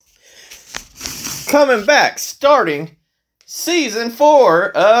coming back, starting season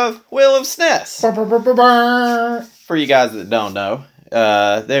 4 of Wheel of SNES. For you guys that don't know,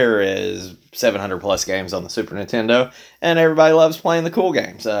 there is 700 plus games on the Super Nintendo, and everybody loves playing the cool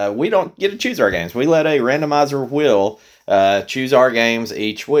games. We don't get to choose our games. We let a randomizer wheel choose our games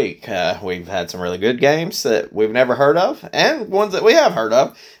each week. We've had some really good games that we've never heard of, and ones that we have heard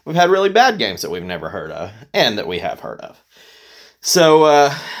of. We've had really bad games that we've never heard of, and that we have heard of. So,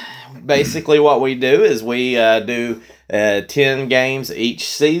 basically what we do is we do 10 games each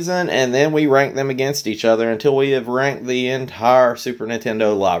season, and then we rank them against each other until we have ranked the entire Super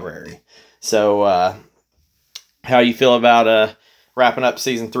Nintendo library. So, how you feel about wrapping up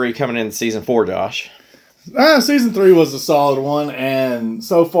Season 3, coming into Season 4, Josh? Season 3 was a solid one, and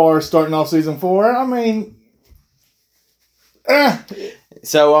so far, starting off Season 4, I mean...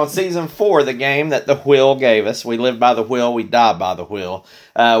 So on Season 4, the game that the wheel gave us, we live by the wheel, we die by the wheel.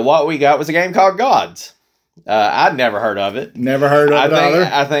 What we got was a game called Gods. I'd never heard of it. Never heard of it either.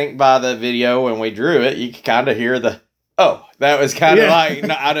 I think by the video when we drew it, you could kind of hear the, that was kind of like,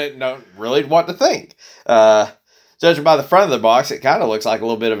 no, I didn't know really what to think. Judging by the front of the box, it kind of looks like a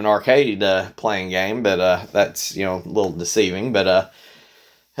little bit of an arcade playing game, but that's, a little deceiving. But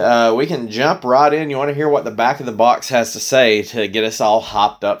we can jump right in. You want to hear what the back of the box has to say to get us all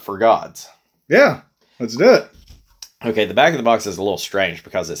hopped up for Gods? Yeah, let's do it. Okay, the back of the box is a little strange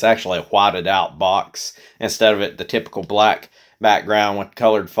because it's actually a whited out box. Instead of the typical black background with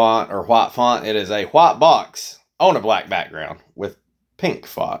colored font or white font, it is a white box on a black background with pink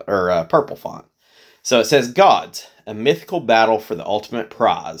font or purple font. So it says Gods, a mythical battle for the ultimate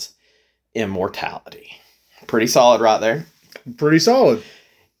prize, immortality. Pretty solid right there. Pretty solid.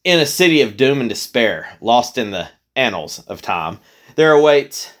 In a city of doom and despair, lost in the annals of time, there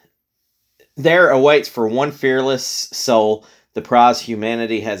awaits for one fearless soul the prize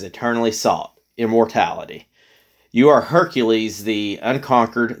humanity has eternally sought, immortality. You are Hercules, the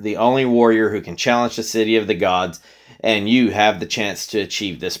unconquered, the only warrior who can challenge the city of the gods, and you have the chance to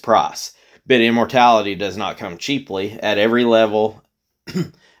achieve this prize. But immortality does not come cheaply. At every level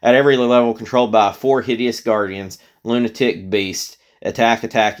controlled by 4 hideous guardians, lunatic beasts, attack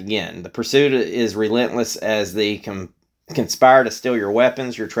again. The pursuit is relentless as they conspire to steal your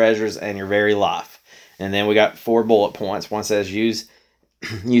weapons, your treasures, and your very life. And then we got 4 bullet points. One says use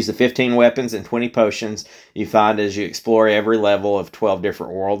the 15 weapons and 20 potions you find as you explore every level of 12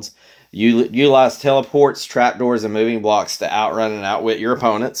 different worlds. You utilize teleports, trapdoors, and moving blocks to outrun and outwit your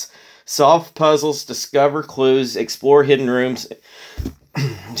opponents. Solve puzzles, discover clues, explore hidden rooms,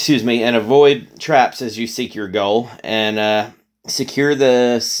 and avoid traps as you seek your goal. And secure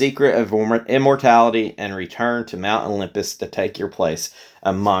the secret of immortality and return to Mount Olympus to take your place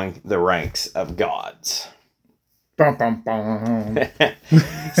among the ranks of gods. Bum, bum, bum.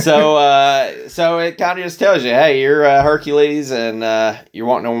 So it kind of just tells you, hey, you're Hercules and you're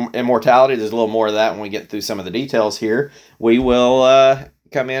wanting immortality. There's a little more of that when we get through some of the details here. We will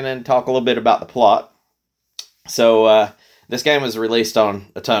come in and talk a little bit about the plot. So this game was released on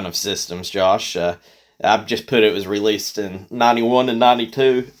a ton of systems, Josh. I've just put it was released in 91 and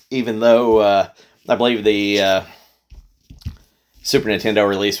 92, even though I believe the Super Nintendo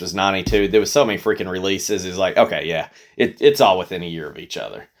release was 92. There was so many freaking releases. It's like, okay, yeah, it's all within a year of each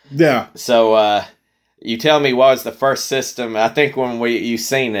other. Yeah. So you tell me what was the first system. I think when you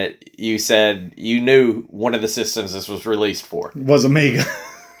seen it, you said you knew one of the systems this was released for. It was Amiga.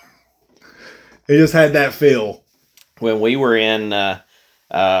 It just had that feel. When we were in...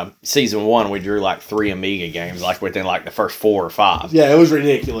 Season 1, we drew like 3 Amiga games, like within like the first 4 or 5. Yeah, it was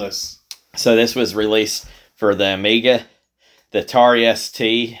ridiculous. So this was released for the Amiga, the Atari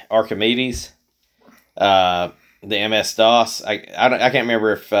ST Archimedes, the MS-DOS. I can't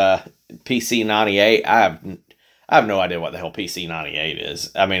remember if PC-98. I have no idea what the hell PC-98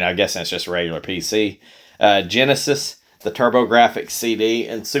 is. I mean, I guess that's just a regular PC. Genesis, the TurboGrafx CD,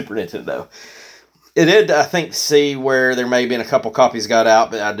 and Super Nintendo. It did, I think, see where there may have been a couple copies got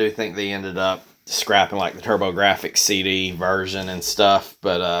out, but I do think they ended up scrapping like the TurboGrafx CD version and stuff.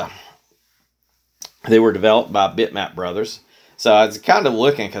 But they were developed by Bitmap Brothers. So I was kind of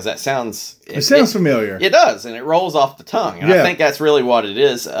looking because that sounds... It sounds familiar. It does, and it rolls off the tongue. And I think that's really what it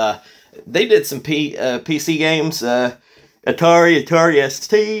is. They did some PC games, Atari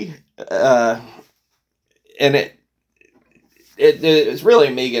ST, and it's really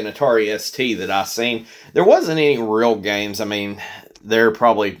Amiga and Atari ST that I seen. There wasn't any real games. I mean, they're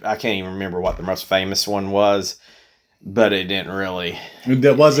probably... I can't even remember what the most famous one was, but it didn't really...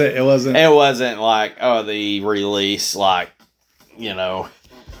 It wasn't... It wasn't like, the release, like,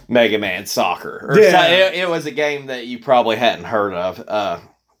 Mega Man Soccer. Or it was a game that you probably hadn't heard of.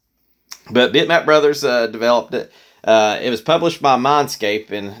 But Bitmap Brothers developed it. It was published by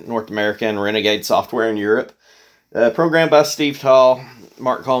Mindscape in North America and Renegade Software in Europe. Programmed by Steve Tall.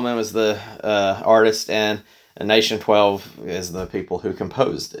 Mark Coleman was the artist, and Nation 12 is the people who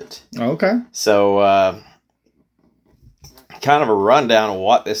composed it. Okay. So, kind of a rundown of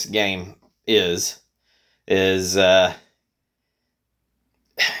what this game is I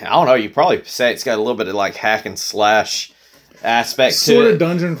don't know, you probably say it's got a little bit of like hack and slash aspect to it. Sort of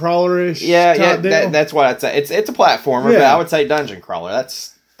dungeon crawler-ish. Yeah, that's what I'd say. It's a platformer, but Yeah. I would say dungeon crawler.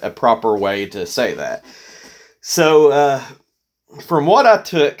 That's a proper way to say that. So, from what I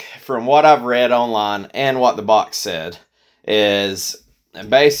took, from what I've read online and what the box said, is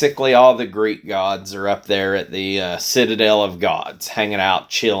basically all the Greek gods are up there at the Citadel of Gods, hanging out,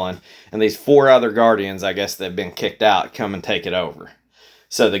 chilling, and these 4 other guardians, I guess they've been kicked out, come and take it over.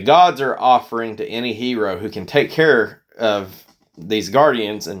 So the gods are offering to any hero who can take care of these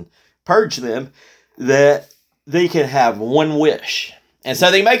guardians and purge them that they can have one wish. And so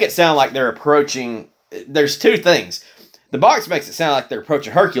they make it sound like they're approaching... There's 2 things. The box makes it sound like they're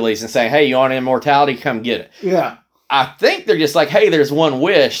approaching Hercules and saying, hey, you want immortality? Come get it. Yeah. I think they're just like, hey, there's one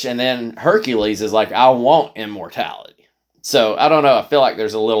wish, and then Hercules is like, I want immortality. So, I don't know. I feel like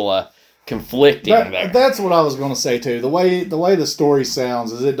there's a little conflicting there. That's what I was going to say, too. The way the story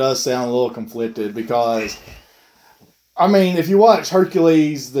sounds is it does sound a little conflicted because, I mean, if you watch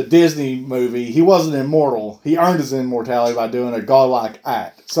Hercules, the Disney movie, he wasn't immortal. He earned his immortality by doing a godlike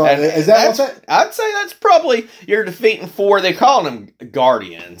act. So, is that what's that? I'd say that's probably, you're defeating 4, they call them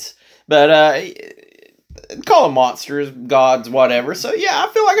guardians, but call them monsters, gods, whatever. So, yeah, I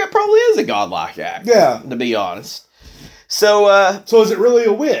feel like that probably is a godlike act. Yeah. To be honest. So, so is it really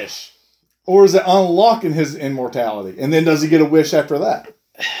a wish? Or is it unlocking his immortality? And then does he get a wish after that?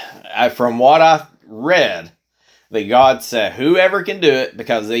 From what I read, the gods say whoever can do it,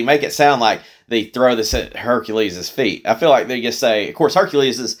 because they make it sound like they throw this at Hercules' feet. I feel like they just say, of course,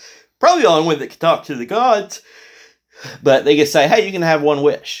 Hercules is probably the only one that can talk to the gods, but they just say, hey, you can have one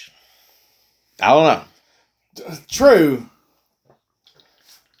wish. I don't know. True.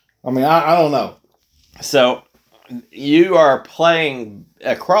 I mean, I don't know. So, you are playing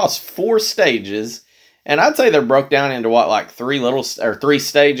across 4 stages, and I'd say they're broke down into what, like 3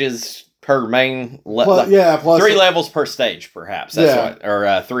 stages per main plus 3 levels per stage, perhaps. That's what,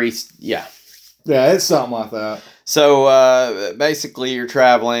 or 3, yeah. Yeah, it's something like that. So, basically, you're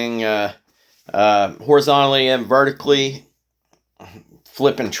traveling horizontally and vertically,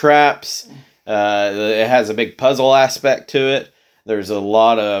 flipping traps. It has a big puzzle aspect to it. There's a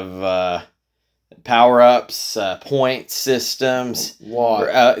lot of power-ups, point systems.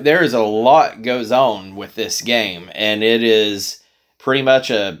 There's a lot goes on with this game, and it is pretty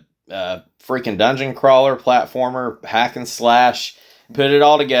much a freaking dungeon crawler, platformer, hack and slash. Put it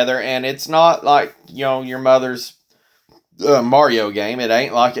all together, and it's not like, your mother's Mario game. It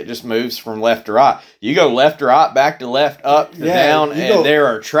ain't like it just moves from left to right. You go left to right, back to left, up to down, and there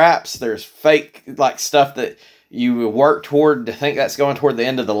are traps. There's fake like stuff that you work toward to think that's going toward the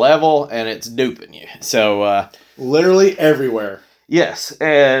end of the level, and it's duping you. So literally everywhere. Yes,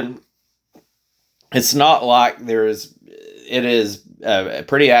 and it's not like it is a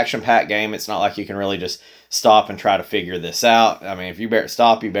pretty action-packed game. It's not like you can really just stop and try to figure this out. I mean, if you better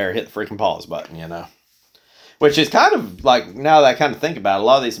stop, you better hit the freaking pause button, Which is kind of like, now that I kind of think about it, a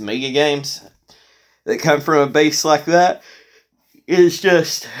lot of these Mega games that come from a base like that is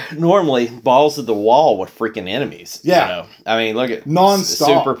just normally balls to the wall with freaking enemies. Yeah. I mean, look at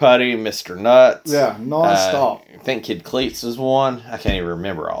non-stop. Super Putty, Mr. Nuts. Yeah, non-stop. I think Kid Cleats is one. I can't even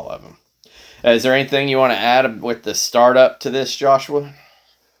remember all of them. Is there anything you want to add with the startup to this, Joshua?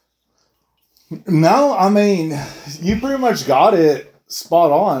 No, I mean, you pretty much got it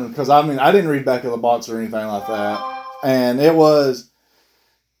spot on, because, I mean, I didn't read Back of the Box or anything like that, and it was,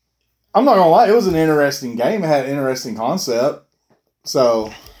 I'm not going to lie, it was an interesting game. It had an interesting concept,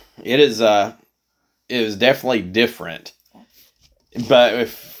 so. It is definitely different, but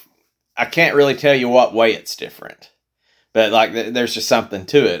I can't really tell you what way it's different, but, like, there's just something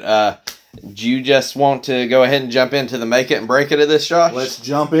to it. Do you just want to go ahead and jump into the make it and break it of this, Josh? Let's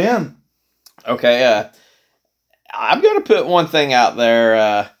jump in. Okay, I'm going to put one thing out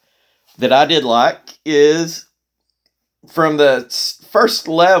there that I did like is from the first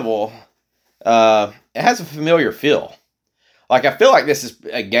level, it has a familiar feel. Like, I feel like this is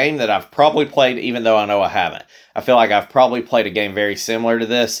a game that I've probably played even though I know I haven't. I feel like I've probably played a game very similar to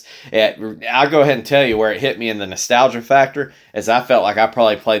this. I'll go ahead and tell you where it hit me in the nostalgia factor, is I felt like I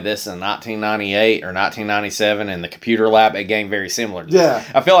probably played this in 1998 or 1997 in the computer lab, a game very similar to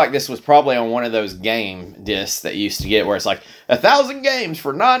this. I feel like this was probably on one of those game discs that you used to get where it's like 1,000 games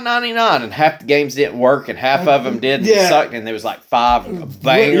for $9.99, and half the games didn't work and half of them did and sucked, and there was like 5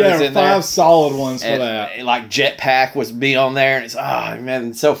 bangers in there. 5 solid ones for that. Like Jetpack was be on there, and it's man,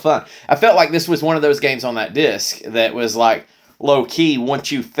 it's so fun. I felt like this was one of those games on that disc that was like low key.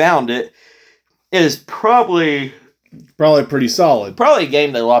 Once you found it, is probably pretty solid. Probably a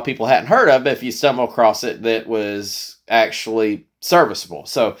game that a lot of people hadn't heard of, but if you stumble across it, that was actually serviceable.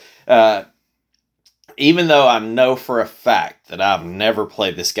 So even though I know for a fact that I've never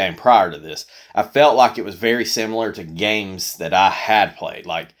played this game prior to this, I felt like it was very similar to games that I had played.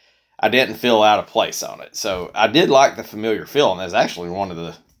 Like, I didn't feel out of place on it. So I did like the familiar feel, and that's actually one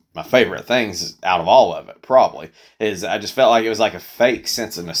of my favorite things out of all of it, probably, is I just felt like it was like a fake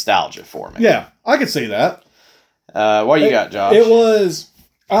sense of nostalgia for me. Yeah, I could see that. What do you got, Josh? It was,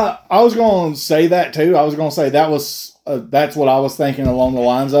 I was going to say that too. I was going to say that was, that's what I was thinking along the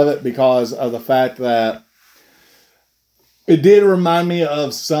lines of it, because of the fact that it did remind me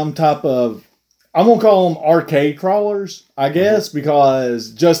of some type of, I'm going to call them arcade crawlers, I guess,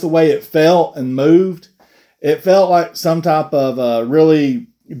 because just the way it felt and moved, it felt like some type of a really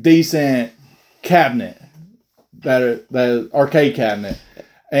decent cabinet, that arcade cabinet.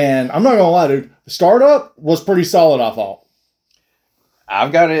 And I'm not going to lie, dude, the startup was pretty solid, I thought.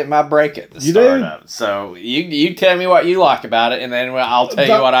 I've got it at my break at the startup. So you tell me what you like about it, and then I'll tell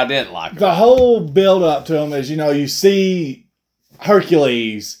you what I didn't like about it. The whole build up to them is, you see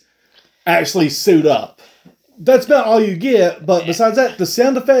Hercules actually suit up. That's about all you get, but besides that, the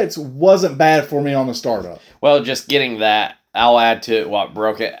sound effects wasn't bad for me on the startup. Well, just getting that, I'll add to it what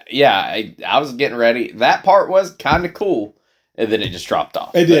broke it. Yeah, I was getting ready. That part was kind of cool, and then it just dropped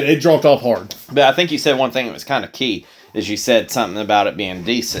off. It did. It dropped off hard. But I think you said one thing that was kind of key, is you said something about it being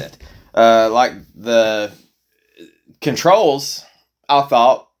decent. Like the controls, I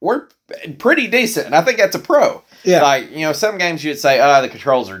thought, were pretty decent, and I think that's a pro. Yeah. Like, some games you'd say, the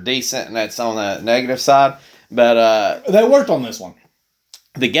controls are decent, and that's on the negative side. But they worked on this one.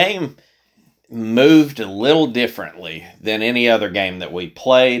 The game moved a little differently than any other game that we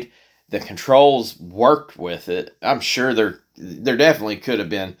played. The controls worked with it. I'm sure there definitely could have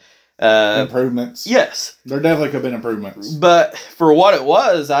been improvements. Yes. There definitely could have been improvements. But for what it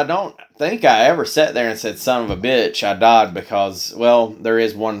was, I don't think I ever sat there and said, son of a bitch, I died, because, well, there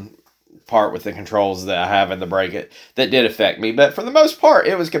is one part with the controls that I have in the break it that did affect me. But for the most part,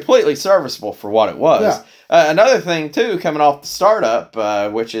 it was completely serviceable for what it was. Yeah. Another thing, too, coming off the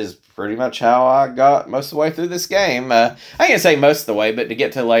startup, which is pretty much how I got most of the way through this game. I ain't going to say most of the way, but to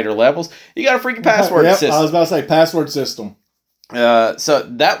get to later levels, you got a freaking password system. I was about to say password system. So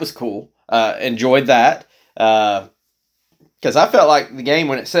that was cool. Enjoyed that. Because I felt like the game,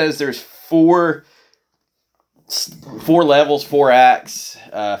 when it says there's four levels, 4 acts,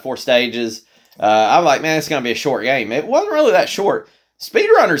 4 stages, I'm like, man, it's going to be a short game. It wasn't really that short.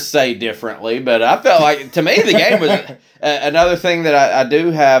 Speedrunners say differently, but I felt like, to me, the game was another thing that I do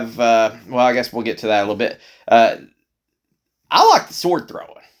have. Well, I guess we'll get to that a little bit. I like the sword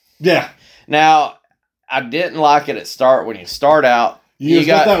throwing. Yeah. Now, I didn't like it at start. When you start out, you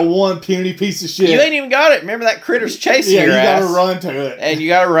got that one puny piece of shit. You ain't even got it. Remember that critter's chasing your ass. Yeah, you got to run to it. And you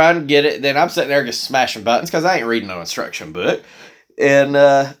got to run, get it. Then I'm sitting there just smashing buttons because I ain't reading no instruction book. And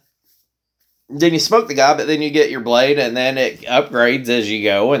then you smoke the guy, but then you get your blade, and then it upgrades as you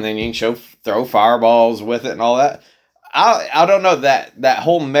go, and then you can throw fireballs with it and all that. I don't know, that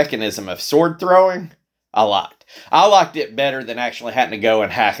whole mechanism of sword throwing, I liked. I liked it better than actually having to go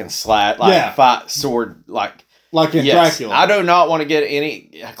and hack and slash, fight sword, like in Dracula. I do not want to get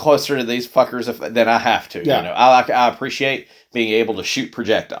any closer to these fuckers than I have to. Yeah. I appreciate being able to shoot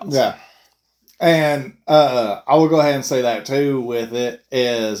projectiles. Yeah. And I will go ahead and say that too with it,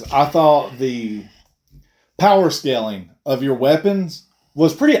 is I thought the power scaling of your weapons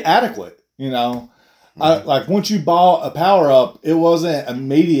was pretty adequate, like once you bought a power up, it wasn't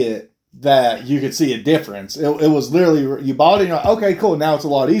immediate that you could see a difference. It was literally, you bought it and you're like, okay, cool, now it's a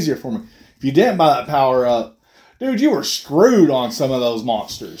lot easier for me. If you didn't buy that power up, dude, you were screwed on some of those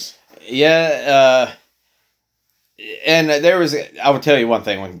monsters. Yeah, and I will tell you one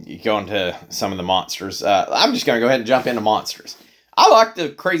thing when you go into some of the monsters. I'm just going to go ahead and jump into monsters. I like the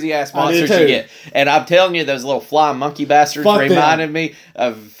crazy ass monsters you get. And I'm telling you, those little flying monkey bastards reminded me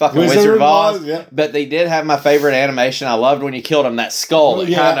of fucking Wizard of Oz. Yeah. But they did have my favorite animation. I loved when you killed them, that skull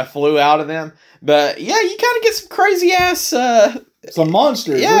that kind of flew out of them. But yeah, you kind of get some crazy ass... some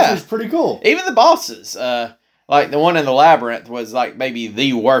monsters, which was pretty cool. Even the bosses. Like, the one in the Labyrinth was, like, maybe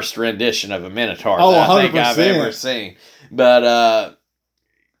the worst rendition of a Minotaur Oh, that I think 100%. I've ever seen. But,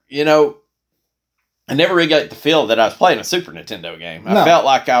 you know, I never really got the feel that I was playing a Super Nintendo game. I felt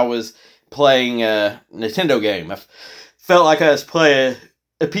like I was playing a Nintendo game. I felt like I was playing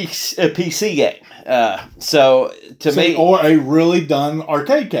a PC game. So to me, or a really done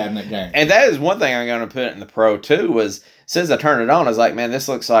arcade cabinet game. And that is one thing I'm going to put in the Pro too. Was since I turned it on, I was like, man, this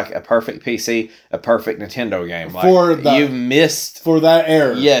looks like a perfect PC, a perfect Nintendo game. Like, you missed for that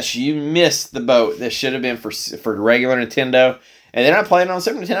era. Yes, you missed the boat. This should have been for regular Nintendo. And then I played it on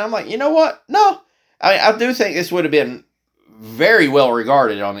Super Nintendo. I'm like, you know what? No, I do think this would have been very well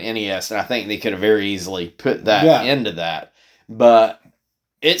regarded on the NES, and I think they could have very easily put that into that. But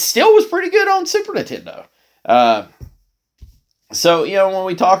it still was pretty good on Super Nintendo. So, you know, when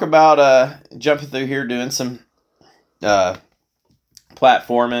we talk about jumping through here, doing some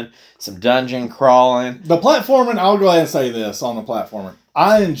platforming, some dungeon crawling. The platforming, I'll go ahead and say this on the platforming.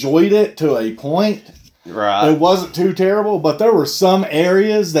 I enjoyed it to a point. Right. It wasn't too terrible, but there were some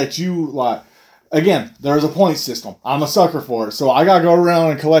areas that you, like, again, there's a point system. I'm a sucker for it, so I got to go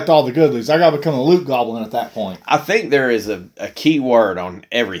around and collect all the goodies. I got to become a loot goblin at that point. I think there is a key word on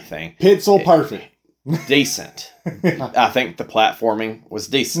everything. Pixel perfect. Decent. I think the platforming was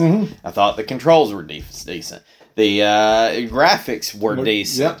decent. Mm-hmm. I thought the controls were decent. The graphics were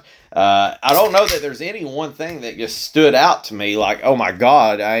decent. Yep. I don't know that there's any one thing that just stood out to me like, oh my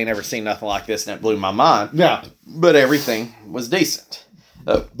God, I ain't ever seen nothing like this and it blew my mind. Yeah. But everything was decent.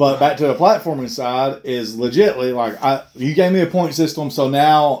 But back to the platforming side is legitly like you gave me a point system, so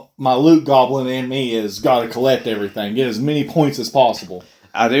now my loot goblin in me has got to collect everything, get as many points as possible.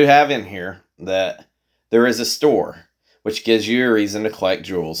 I do have in here that there is a store which gives you a reason to collect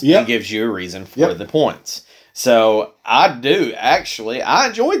jewels and gives you a reason for the points. So I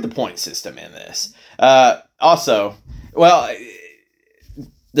enjoyed the point system in this. Also, well,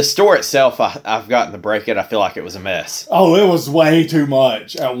 the store itself, I've gotten to break it. I feel like it was a mess. Oh, it was way too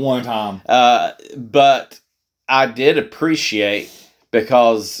much at one time. But I did appreciate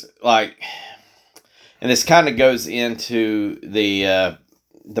because, like, and this kind of goes into the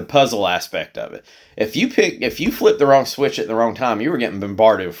puzzle aspect of it. If you flipped the wrong switch at the wrong time, you were getting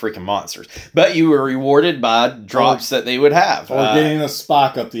bombarded with freaking monsters. But you were rewarded by drops that they would have. Or getting a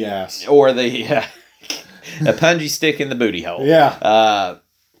spike up the ass. Or a punji stick in the booty hole. Yeah.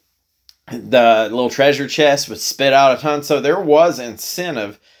 The little treasure chest would spit out a ton. So there was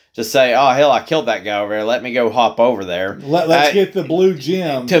incentive to say, oh, hell, I killed that guy over there. Let me go hop over there. Let's get the blue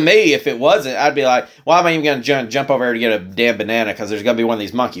gem. To me, if it wasn't, I'd be like, why am I even going to jump over there to get a damn banana? Because there's going to be one of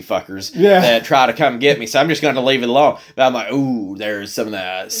these monkey fuckers that try to come get me. So I'm just going to leave it alone. But I'm like, ooh, there's some of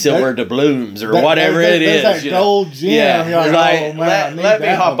the silver doubloons or whatever it is. That gold gem. Yeah. Like, oh, man, let me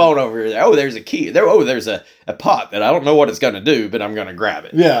hop on over here. Oh, there's a key. There's a pot that I don't know what it's going to do, but I'm going to grab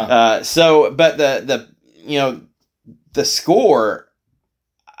it. Yeah. But the score,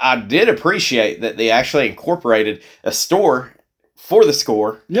 I did appreciate that they actually incorporated a store for the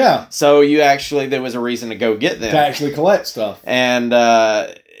score. Yeah. So there was a reason to go get them. To actually collect stuff. And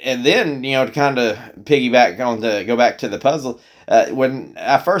then, to kind of piggyback on go back to the puzzle, when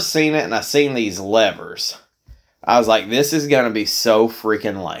I first seen it and I seen these levers, I was like, this is going to be so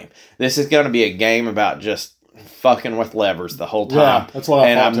freaking lame. This is going to be a game about just fucking with levers the whole time. Yeah, that's what I thought.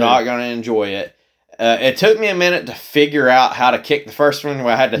 And I'm not going to enjoy it. It took me a minute to figure out how to kick the first one,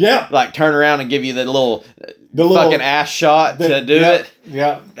 where I had to turn around and give you the little fucking ass shot to do it.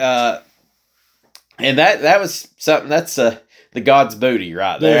 Yeah. And that was something. That's the God's booty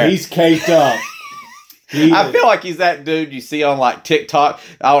right there. Dude, he's caked up. I feel like he's that dude you see on like TikTok.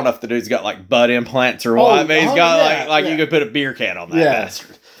 I don't know if the dude's got like butt implants or what, but he's got you could put a beer can on that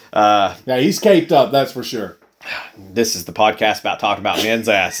bastard. Yeah, he's caked up. That's for sure. This is the podcast about talking about men's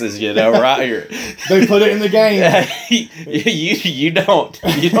asses, right here. They put it in the game. you don't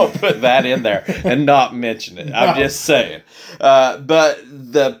put that in there and not mention it. I'm just saying. But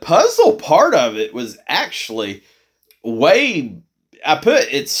the puzzle part of it was actually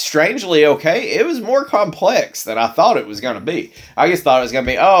it's strangely okay. It was more complex than I thought it was going to be. I just thought it was going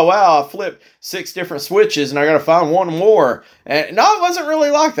to be, oh, wow, I flipped 6 different switches and I got to find one more. And no, it wasn't really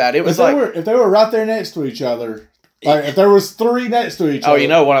like that. It was if they were right there next to each other, like if there was 3 next to each other. Oh, you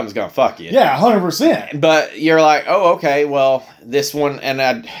know one of them's going to fuck you. Yeah, 100%. But you're like, oh, okay, well, this one,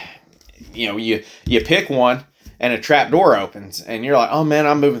 and you pick one. And a trap door opens, and you're like, oh man,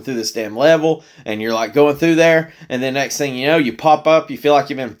 I'm moving through this damn level. And you're like going through there, and then next thing you know, you pop up, you feel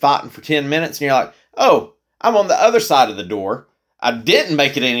like you've been fighting for 10 minutes, and you're like, oh, I'm on the other side of the door. I didn't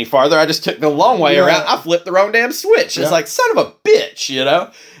make it any farther. I just took the long way around. I flipped the wrong damn switch. It's like, son of a bitch, you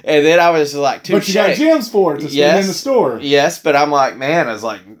know? And then I was like, but you got gems for it to spend in the store. Yes, but I'm like, man,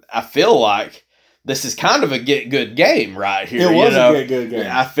 I feel like this is kind of a good game right here. It was a good game.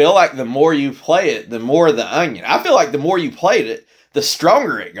 I feel like the more you play it, the more the onion. I feel like the more you played it, the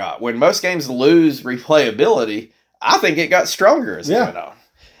stronger it got. When most games lose replayability, I think it got stronger as it went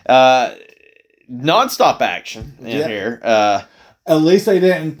on. Non-stop action in here. At least they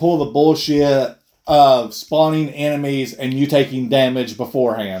didn't pull the bullshit of spawning enemies and you taking damage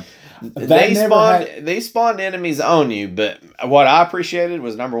beforehand. They spawned enemies on you, but what I appreciated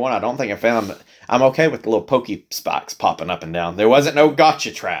was, number one, I don't think I found... I'm okay with the little pokey spikes popping up and down. There wasn't no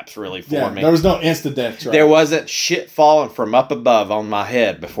gotcha traps really for me. There was no instant death trap. There wasn't shit falling from up above on my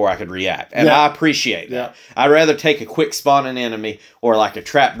head before I could react. And I appreciate that. I'd rather take a quick spawning enemy or like a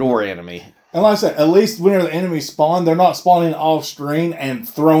trapdoor enemy. And like I said, at least whenever the enemies spawn, they're not spawning off screen and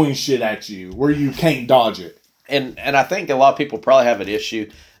throwing shit at you where you can't dodge it. And I think a lot of people probably have an issue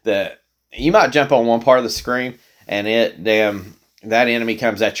that you might jump on one part of the screen and that enemy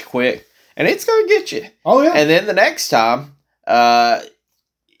comes at you quick. And it's going to get you. Oh, yeah. And then the next time,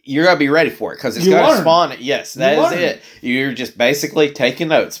 you're going to be ready for it because it's going to spawn it. Yes, that is it. You're just basically taking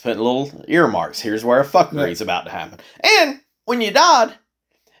notes, putting little earmarks. Here's where a fuckery's about to happen. And when you died,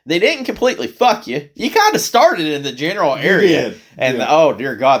 they didn't completely fuck you. You kind of started in the general area. And oh,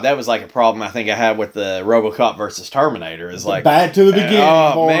 dear God, that was like a problem I think I had with the RoboCop versus Terminator. Is like bad to the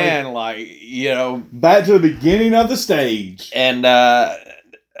beginning, boy. Man, like, you know. Bad to the beginning of the stage. And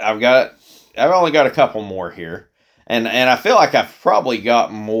I've only got a couple more here. And I feel like I've probably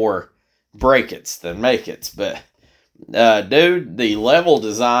got more break-its than make-its. But, dude, the level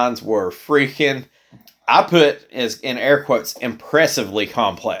designs were freaking, I put as in air quotes, impressively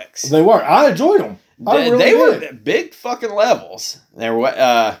complex. They were. I enjoyed them. They were big fucking levels. They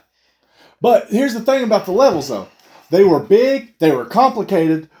were, but here's the thing about the levels, though. They were big, they were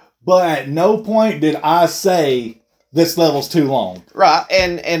complicated, but at no point did I say... this level's too long. Right,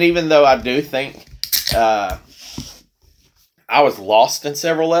 and even though I do think I was lost in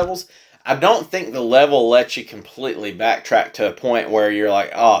several levels, I don't think the level lets you completely backtrack to a point where you're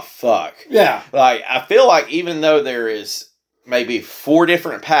like, oh, fuck. Yeah. Like, I feel like even though there is maybe 4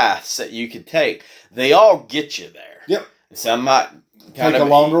 different paths that you could take, they all get you there. Yep. Some might take a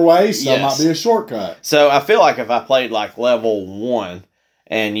longer way, some might be a shortcut. So I feel like if I played like level 1...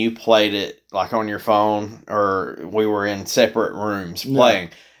 and you played it like on your phone or we were in separate rooms playing.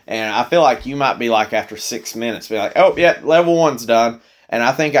 And I feel like you might be like after 6 minutes, be like, oh, yeah, level 1's done. And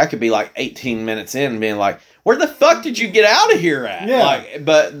I think I could be like 18 minutes in being like, where the fuck did you get out of here at? Yeah. Like,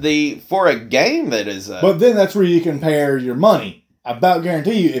 but for a game that is... but then that's where you compare your money. I about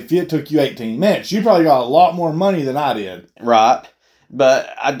guarantee you, if it took you 18 minutes, you probably got a lot more money than I did. Right.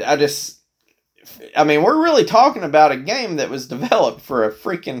 But I mean, we're really talking about a game that was developed for a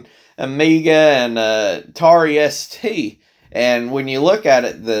freaking Amiga and Atari ST. And when you look at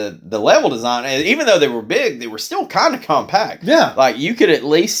it, the level design, even though they were big, they were still kind of compact. Yeah. Like, you could at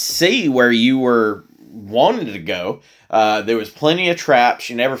least see where you were wanting to go. There was plenty of traps.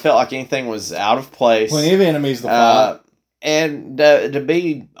 You never felt like anything was out of place. Plenty of enemies to fight. And to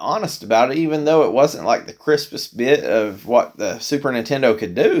be honest about it, even though it wasn't like the crispest bit of what the Super Nintendo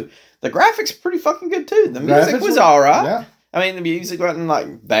could do, the graphics were pretty fucking good too. The music was alright. Yeah. I mean, the music wasn't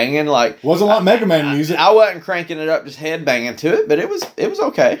like banging like... wasn't like Mega Man music. I wasn't cranking it up, just head banging to it, but it was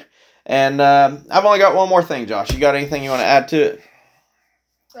okay. And I've only got one more thing, Josh. You got anything you want to add to it?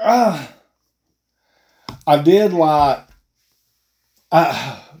 I did like...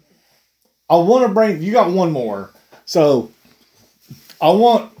 I want to bring... You got one more. So, I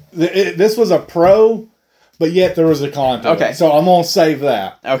want... This was a pro... but yet there was a con to it. So I'm going to save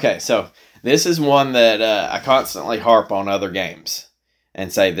that. Okay, so this is one that I constantly harp on other games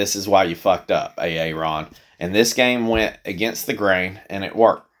and say this is why you fucked up, AA Ron. And this game went against the grain and it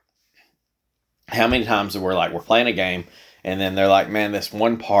worked. How many times we're like, we're playing a game and then they're like, man, this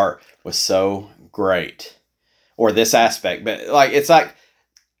one part was so great. Or this aspect. But like, it's like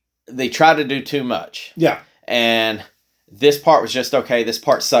they try to do too much. Yeah. And... this part was just okay. This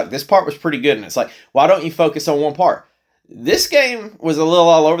part sucked. This part was pretty good. And it's like, why don't you focus on one part? This game was a little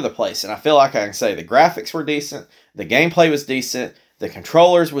all over the place. And I feel like I can say the graphics were decent. The gameplay was decent. The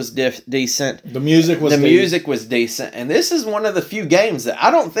controllers was decent. The music was decent. And this is one of the few games that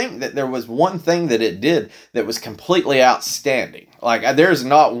I don't think that there was one thing that it did that was completely outstanding. Like, there's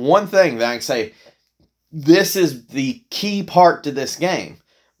not one thing that I can say, this is the key part to this game.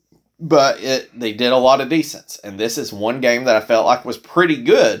 But they did a lot of decents. And this is one game that I felt like was pretty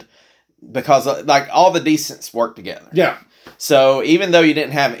good because like all the decents worked together. Yeah. So even though you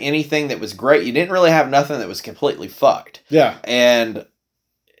didn't have anything that was great, you didn't really have nothing that was completely fucked. Yeah. And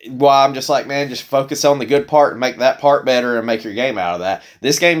I'm just like, man, just focus on the good part and make that part better and make your game out of that.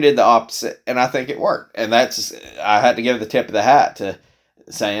 This game did the opposite, and I think it worked. And I had to give the tip of the hat to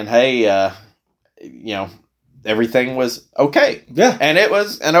saying, hey, everything was okay. Yeah. And it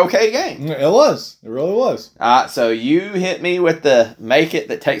was an okay game. It was. It really was. So you hit me with the make it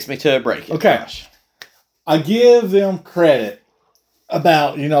that takes me to a break it. Okay. Gosh. I give them credit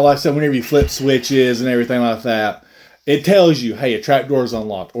about, like I said, whenever you flip switches and everything like that, it tells you, hey, a trap door is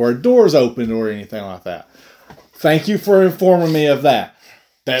unlocked or a door's open or anything like that. Thank you for informing me of that.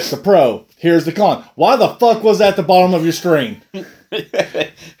 That's the pro. Here's the con. Why the fuck was that at the bottom of your screen?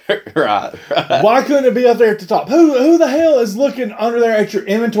 right. Why couldn't it be up there at the top? Who the hell is looking under there at your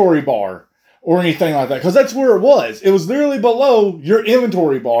inventory bar or anything like that? Because that's where it was. It was literally below your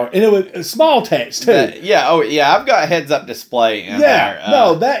inventory bar, and it was small text too. I've got heads up display in there.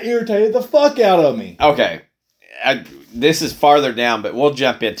 No, that irritated the fuck out of me. Okay, this is farther down, but we'll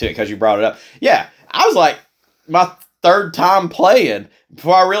jump into it because you brought it up. Yeah, I was like my third time playing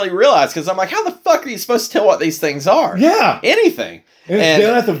before I really realized, because I'm like, how the fuck are you supposed to tell what these things are? Yeah. Anything. And it's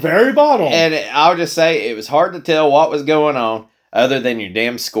down at the very bottom. And I'll just say, it was hard to tell what was going on other than your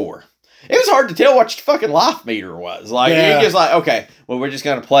damn score. It was hard to tell what your fucking life meter was. Like, you're just like, okay, well, we're just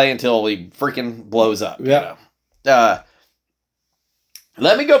going to play until he freaking blows up. Yeah.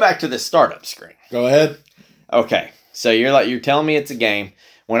 Let me go back to this startup screen. Go ahead. Okay. So you're telling me it's a game.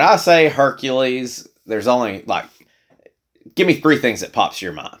 When I say Hercules, there's only give me 3 things that pops to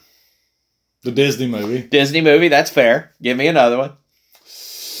your mind. The Disney movie. Disney movie, that's fair. Give me another one.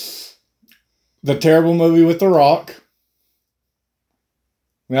 The terrible movie with The Rock.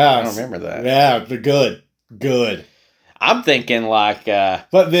 Yeah, I don't remember that. Yeah, the good. I'm thinking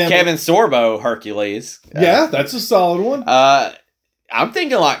but then Kevin Sorbo Hercules. Yeah, that's a solid one. I'm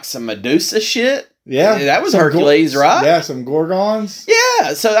thinking some Medusa shit. Yeah, that was Hercules, right? Yeah, some Gorgons.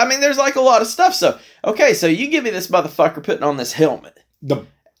 Yeah, so I mean, there's a lot of stuff. So okay, so you give me this motherfucker putting on this helmet. And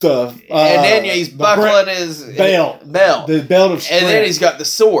then he's buckling his belt. The belt of strength. And then he's got the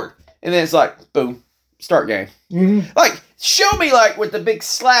sword. And then it's boom, start game. Mm-hmm. Show me with the big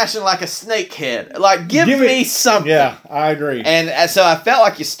slash and a snake head. Give me something. Yeah, I agree. And so I felt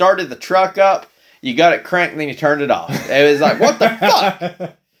like you started the truck up, you got it cranked, and then you turned it off. It was what the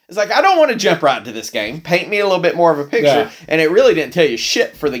fuck? It's I don't want to jump right into this game. Paint me a little bit more of a picture. Yeah. And it really didn't tell you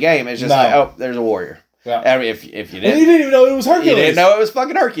shit for the game. It's just oh, there's a warrior. Yeah. I mean, if you didn't, and you didn't even know it was Hercules. You didn't know it was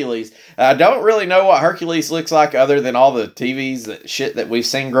fucking Hercules. I don't really know what Hercules looks like other than all the TVs shit that we've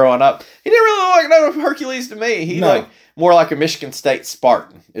seen growing up. He didn't really look like Hercules to me. He looked more like a Michigan State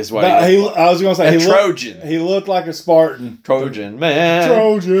Spartan is what he looked like. I was going to say Trojan. He looked like a Spartan. Trojan man.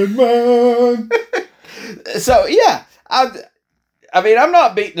 Trojan man. So yeah, I mean, I'm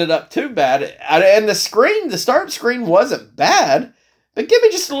not beating it up too bad. And the startup screen wasn't bad, but give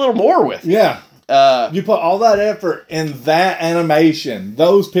me just a little more with it. Yeah. You put all that effort in that animation,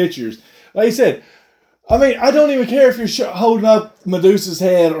 those pictures. Like you said, I mean, I don't even care if you're holding up Medusa's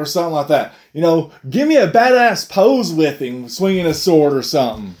head or something like that. Give me a badass pose with him, swinging a sword or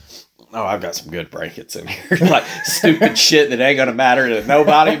something. Oh, I've got some good brackets in here. Stupid shit that ain't going to matter to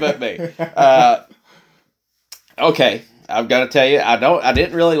nobody but me. Okay, I've got to tell you, I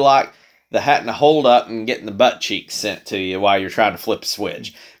didn't really like the having to hold up and getting the butt cheeks sent to you while you're trying to flip a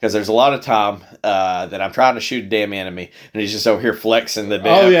switch. Because there's a lot of time that I'm trying to shoot a damn enemy, and he's just over here flexing the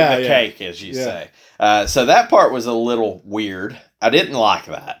cake, as you say. So that part was a little weird. I didn't like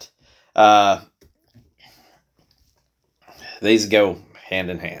that. These go hand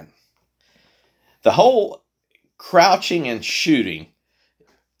in hand. The whole crouching and shooting,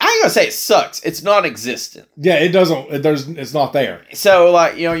 I ain't gonna say it sucks. It's non-existent. Yeah, it doesn't. It's not there. So,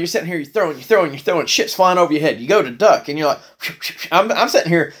 you're sitting here, you're throwing, shit's flying over your head. You go to duck, and you're like, I'm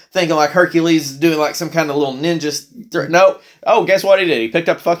sitting here thinking Hercules is doing some kind of little ninja. No. Oh, guess what he did? He picked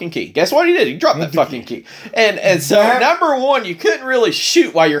up the fucking key. Guess what he did? He dropped that fucking key. And so, number one, you couldn't really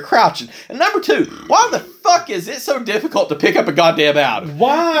shoot while you're crouching. And number two, why the fuck is it so difficult to pick up a goddamn item?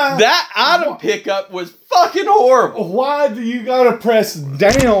 Why? That item pickup was fucking horrible. Why do you gotta press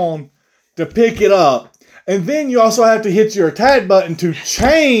down to pick it up? And then you also have to hit your attack button to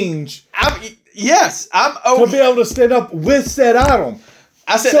change. I'm okay. To be able to stand up with said item.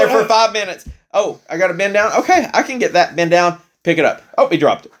 I sat there for 5 minutes. Oh, I got to bend down? Okay, I can get that. Bend down. Pick it up. Oh, he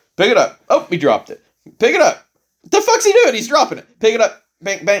dropped it. Pick it up. Oh, he dropped it. Pick it up. What the fuck's he doing? He's dropping it. Pick it up.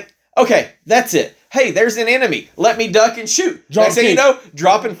 Bang, bang. Okay, that's it. hey, there's an enemy. Let me duck and shoot. Next thing you know,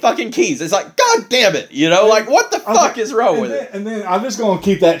 dropping fucking keys. It's like, God damn it. You know, like, what the fuck is wrong with it? And then I'm just going to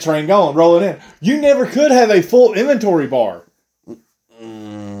keep that train going, rolling in. You never could have a full inventory bar.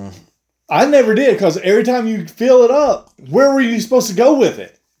 I never did, because every time you fill it up, where were you supposed to go with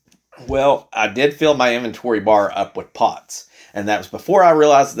it? Well, I did fill my inventory bar up with pots. And that was before I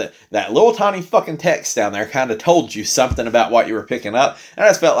realized that that little tiny fucking text down there kind of told you something about what you were picking up. And I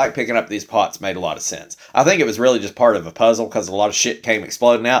just felt like picking up these pots made a lot of sense. I think it was really just part of a puzzle because a lot of shit came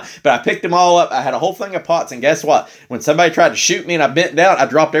exploding out. But I picked them all up. I had a whole thing of pots. And guess what? When somebody tried to shoot me and I bent down, I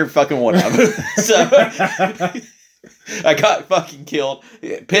dropped every fucking one of them. So I got fucking killed.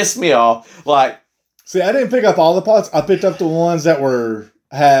 It pissed me off. Like, see, I didn't pick up all the pots. I picked up the ones that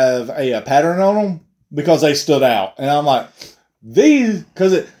have a pattern on them because they stood out. And I'm like... I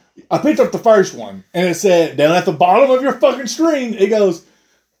picked up the first one, and it said, down at the bottom of your fucking screen, it goes,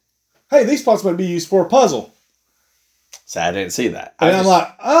 hey, these pots might be used for a puzzle. So I didn't see that. I'm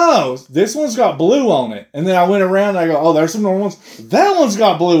like, oh, this one's got blue on it. And then I went around, and I go, oh, there's some normal ones. That one's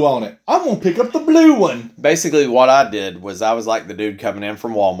got blue on it. I'm going to pick up the blue one. Basically, what I did was I was like the dude coming in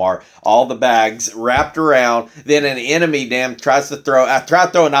from Walmart, all the bags wrapped around, then an enemy tries to throw, I try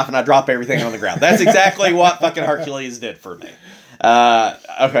to throw a knife, and I drop everything on the ground. That's exactly what fucking Hercules did for me.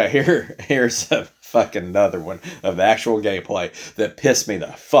 Okay, here's a fucking another one of the actual gameplay that pissed me the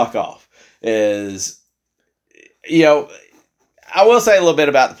fuck off. Is, you know, I will say a little bit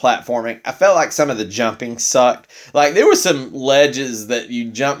about the platforming. I felt like some of the jumping sucked. Like, there were some ledges that you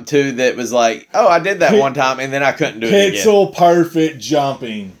jumped to that was like, oh, I did that one time, and then I couldn't do it again. Pixel perfect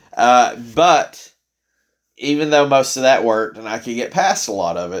jumping. But even though most of that worked, and I could get past a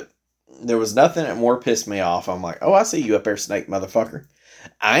lot of it, there was nothing that more pissed me off. I'm like, oh, I see you up there, snake motherfucker.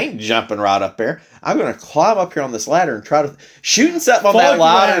 I ain't jumping right up there. I'm going to climb up here on this ladder and try to... Shooting something on that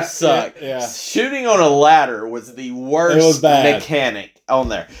ladder sucked. Yeah. Shooting on a ladder was the worst mechanic on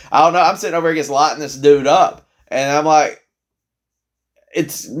there. I don't know. I'm sitting over here just lighting this dude up. And I'm like...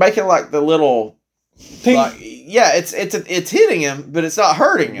 It's making like the little... Like, yeah, it's hitting him, but it's not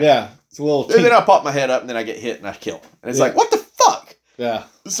hurting him. Yeah, it's a little... And then I pop my head up and then I get hit and I kill him. And it's like, what the fuck? Yeah.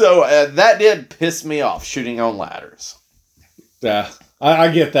 So that did piss me off, shooting on ladders. Yeah. I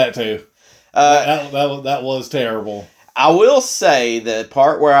get that too. That was terrible. I will say the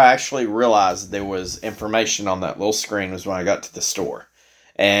part where I actually realized there was information on that little screen was when I got to the store.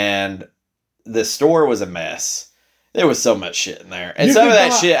 And the store was a mess. There was so much shit in there. And some of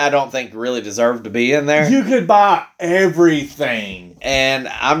that shit I don't think really deserved to be in there. You could buy everything. And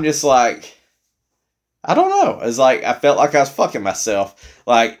I'm just like, I don't know. It's like, I felt like I was fucking myself.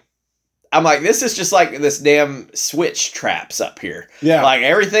 Like, I'm like, this is just like this damn switch traps up here. Yeah. Like,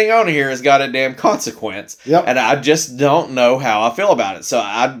 everything on here has got a damn consequence. Yep. And I just don't know how I feel about it. So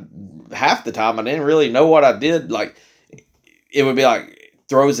half the time I didn't really know what I did. Like, it would be like,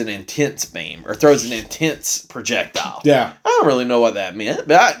 throws an intense beam or throws an intense projectile. Yeah. I don't really know what that meant,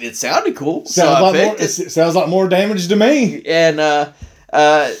 but it sounded cool. It sounds like more damage to me. And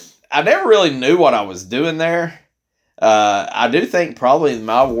I never really knew what I was doing there. I do think probably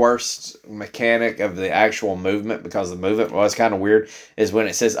my worst mechanic of the actual movement, because the movement was kind of weird, is when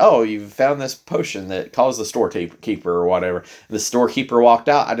it says, oh, you found this potion that caused the storekeeper or whatever. The storekeeper walked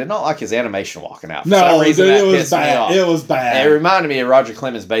out. I did not like his animation walking out. For some reason, it was bad. It was bad. It reminded me of Roger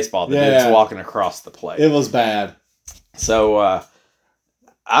Clemens' baseball. The dude's walking across the plate. It was bad. So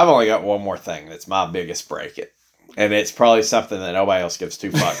I've only got one more thing that's my biggest break it. And it's probably something that nobody else gives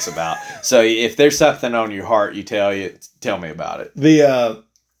two fucks about. So if there's something on your heart, tell me about it.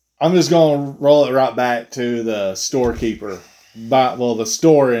 I'm just going to roll it right back to the storekeeper. The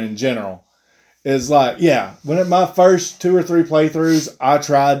store in general. Is like, when at my first 2 or 3 playthroughs, I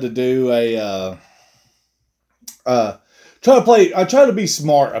tried to do I try to be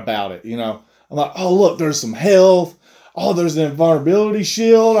smart about it, you know. I'm like, oh, look, there's some health. Oh, there's an invulnerability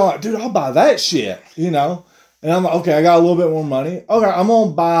shield. I'm like, dude, I'll buy that shit, you know. And I'm like, okay, I got a little bit more money. Okay, I'm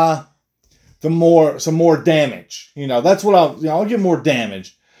gonna buy some more damage. You know, that's what I'll get more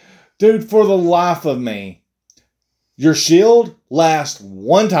damage. Dude, for the life of me, your shield lasts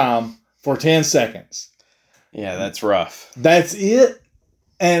one time for 10 seconds. Yeah, that's rough. That's it.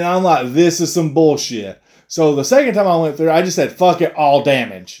 And I'm like, this is some bullshit. So the second time I went through, I just said, fuck it, all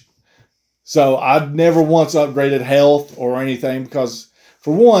damage. So I've never once upgraded health or anything because,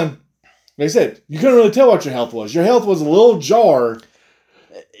 for one, like I said, you couldn't really tell what your health was. Your health was a little jar.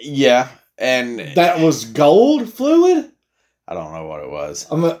 Yeah, and... that was gold fluid? I don't know what it was.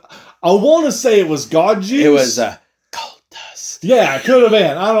 I want to say it was God juice. It was gold dust. Yeah, it could have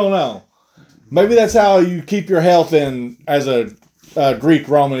been. I don't know. Maybe that's how you keep your health in as a Greek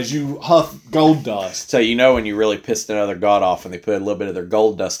Roman is you huff gold dust. So you know when you really pissed another god off and they put a little bit of their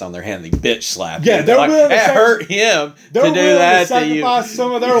gold dust on their hand, they bitch slap. Yeah, they're willing to hurt him to do that to you. Sacrifice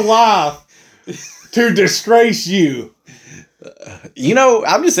some of their life to disgrace you. You know,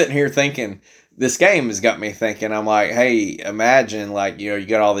 I'm just sitting here thinking, this game has got me thinking, I'm like, hey, imagine, like, you know, you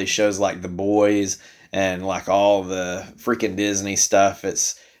got all these shows like The Boys and like all the freaking Disney stuff.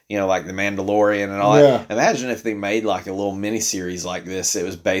 It's, you know, like The Mandalorian and all that. Imagine if they made like a little mini-series like this. It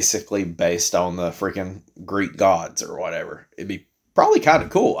was basically based on the freaking Greek gods or whatever. It'd be probably kind of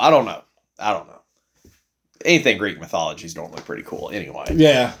cool. I don't know. Anything Greek mythology is normally pretty cool anyway.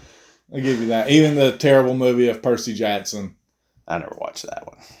 Yeah, I'll give you that. Even the terrible movie of Percy Jackson. I never watched that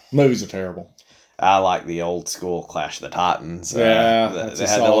one. Movies are terrible. I like the old school Clash of the Titans. Yeah, they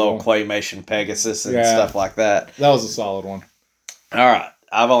had the little claymation Pegasus and stuff like that. That was a solid one. All right.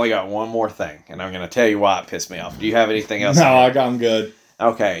 I've only got one more thing, and I'm going to tell you why it pissed me off. Do you have anything else? No, I'm good.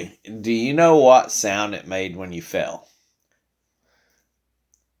 Okay. Do you know what sound it made when you fell?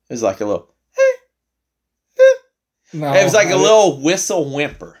 It was like a little... No, it was like a little whistle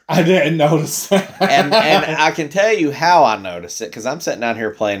whimper. I didn't notice that. and I can tell you how I noticed it, because I'm sitting down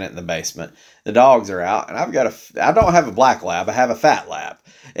here playing it in the basement. The dogs are out, and I don't have a black lab, I have a fat lab.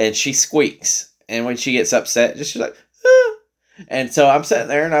 And she squeaks. And when she gets upset, she's like... Ah. And so I'm sitting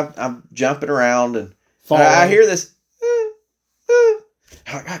there, and I'm jumping around, and I hear this...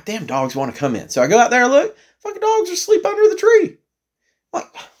 I'm like, God damn, dogs want to come in. So I go out there and look, fucking dogs are asleep under the tree. I'm like,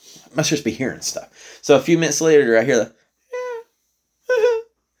 I must just be hearing stuff. So a few minutes later, I hear the,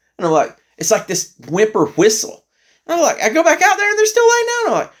 and I'm like, it's like this whimper whistle. And I'm like, I go back out there and they're still laying down.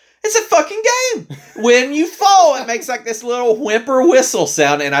 I'm like, it's a fucking game. When you fall, it makes like this little whimper whistle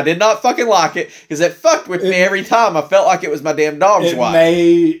sound, and I did not fucking like it because it fucked with me every time. I felt like it was my damn dog's wife.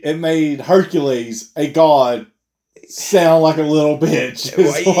 It made Hercules, a god, sound like a little bitch.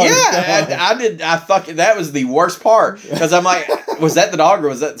 That was the worst part, because I'm like, was that the dog or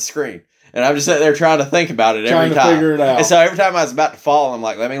was that the screen? And I'm just sitting there trying to think about it every time. Trying to figure it out. And so every time I was about to fall, I'm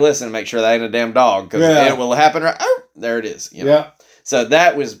like, let me listen and make sure that ain't a damn dog, because it will happen right. Oh, there it is. You know? Yeah. So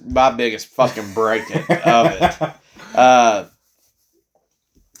that was my biggest fucking break-in of it.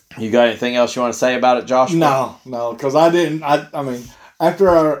 You got anything else you want to say about it, Joshua? No, because I didn't. I mean, after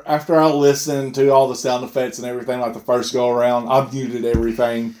I listened to all the sound effects and everything, like the first go around, I muted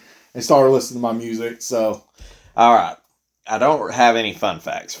everything and started listening to my music. So, all right, I don't have any fun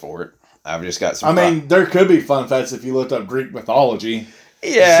facts for it. I've just got some. I mean, there could be fun facts if you looked up Greek mythology.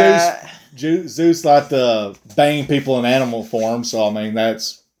 Yeah, Zeus liked to bang people in animal form, so I mean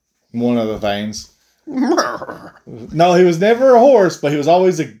that's one of the things. No, he was never a horse, but he was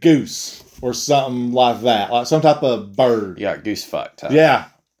always a goose or something like that, like some type of bird. You got goose fucked. Huh? Yeah.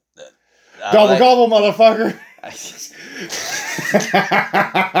 Gobble, motherfucker.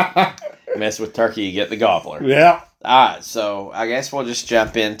 Mess with turkey, you get the gobbler. Yeah. All right, so I guess we'll just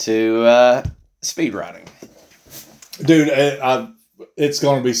jump into speedrunning. Dude, it's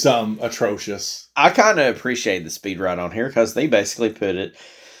going to be something atrocious. I kind of appreciate the speedrun on here because they basically put it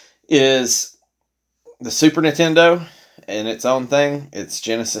is the Super Nintendo in its own thing. It's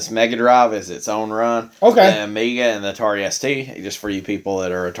Genesis Mega Drive is its own run. Okay. The Amiga and the Atari ST, just for you people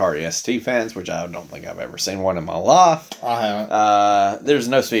that are Atari ST fans, which I don't think I've ever seen one in my life. I haven't. There's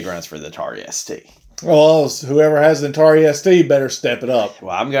no speedruns for the Atari ST. Well, whoever has an Atari ST better step it up.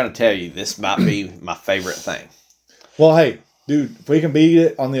 Well, I'm going to tell you, this might be my favorite thing. Well, hey, dude, if we can beat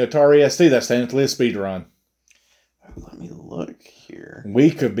it on the Atari ST, that's technically a speed run. Let me look here.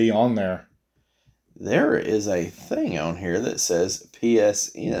 We could be on there. There is a thing on here that says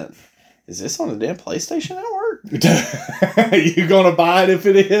PSN. Is this on the damn PlayStation Network? You going to buy it if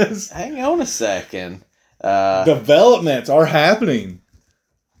it is? Hang on a second. Developments are happening.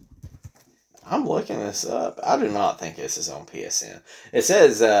 I'm looking this up. I do not think this is on PSN. It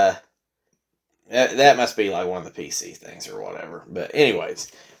says that must be like one of the PC things or whatever. But anyways,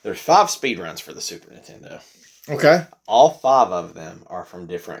 there's 5 speedruns for the Super Nintendo. Okay. All 5 of them are from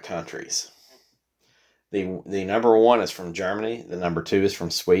different countries. The number 1 is from Germany. The number 2 is from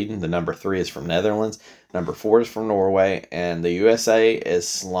Sweden. The number 3 is from Netherlands. Number 4 is from Norway. And the USA is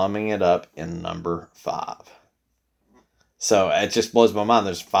slumming it up in number 5. So it just blows my mind.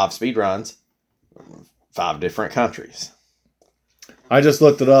 There's 5 speedruns. 5 different countries. I just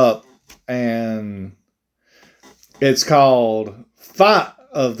looked it up, and it's called Fight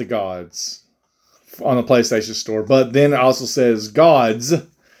of the Gods on the PlayStation Store. But then it also says Gods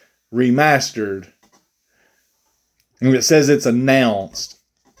Remastered. And it says it's announced.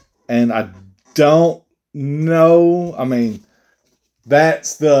 And I don't know. I mean,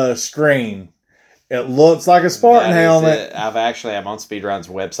 that's the screen. It looks like a Spartan helmet. I'm on Speedrun's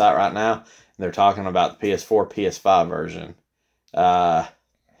website right now, and they're talking about the PS4, PS5 version.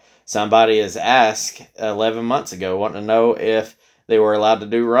 Somebody has asked 11 months ago, wanting to know if they were allowed to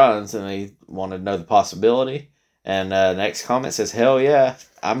do runs, and they wanted to know the possibility. And next comment says, hell yeah,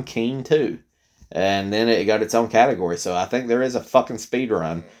 I'm keen too. And then it got its own category. So I think there is a fucking speed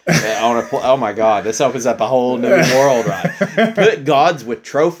run on oh my God, this opens up a whole new world, right? Put gods with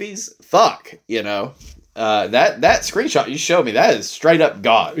trophies? Fuck, you know. That screenshot you showed me, that is straight up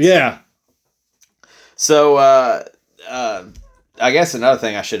gods. Yeah. So, I guess another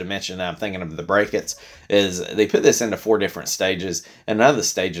thing I should have mentioned, I'm thinking of the break-its, is they put this into 4 different stages, and none of the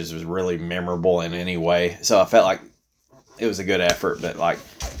stages was really memorable in any way. So I felt like it was a good effort, but like,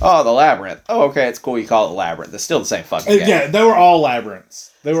 oh, the labyrinth. Oh, okay, it's cool you call it labyrinth. It's still the same fucking game. Yeah, they were all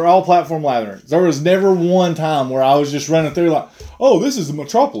labyrinths. They were all platform labyrinths. There was never one time where I was just running through like, oh, this is the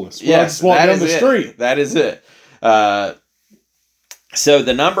metropolis. Yeah, I just walked down the street. That is it. So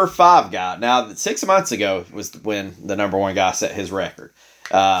the number 5 guy, now 6 months ago was when the number 1 guy set his record.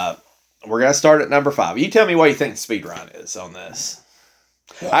 We're going to start at number 5. You tell me what you think the speed run is on this.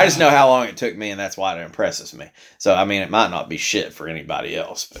 I just know how long it took me, and that's why it impresses me. So, I mean, it might not be shit for anybody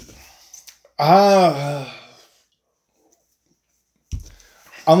else. But I'm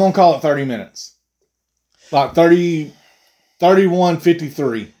going to call it 30 minutes. Like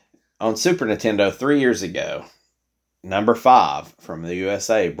 31:53. On Super Nintendo 3 years ago, number 5 from the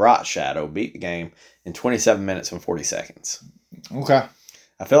USA, Bright Shadow, beat the game in 27 minutes and 40 seconds. Okay.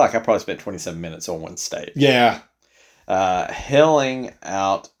 I feel like I probably spent 27 minutes on one stage. Yeah. Hailing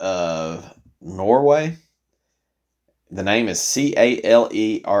out of Norway. The name is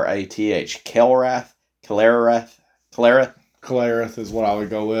Calerath. Calareth is what I would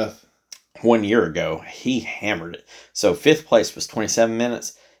go with. 1 year ago, he hammered it. So 5th place was 27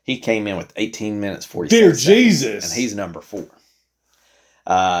 minutes. He came in with 18 minutes, 46 Dear seconds. Jesus. And he's number 4.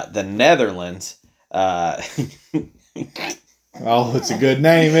 The Netherlands. Oh, it's a good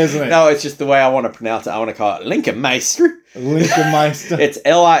name, isn't it? No, it's just the way I want to pronounce it. I want to call it Linkenmeister. Linkenmeister. It's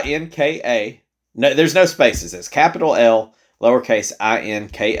Linka. No, there's no spaces. It's capital L, lowercase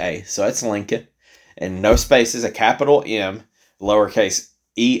Inka. So it's Lincoln. And no spaces, a capital M, lowercase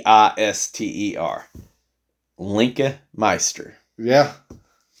Eister. Linkenmeister. Yeah.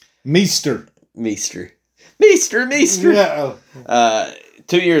 Meester. Yeah.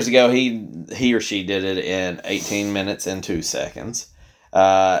 2 years ago, he or she did it in 18 minutes and 2 seconds.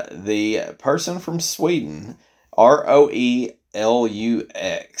 The person from Sweden, Roelux,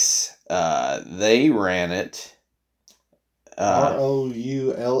 they ran it.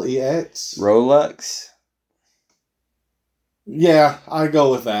 Roulex? Rolex. Yeah, I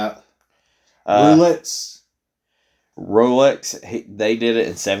go with that. Roulettes. Rolex, they did it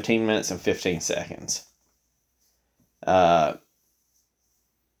in 17 minutes and 15 seconds.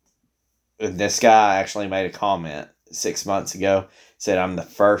 This guy actually made a comment 6 months ago. Said, I'm the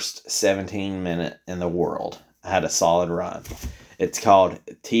first 17-minute in the world. I had a solid run. It's called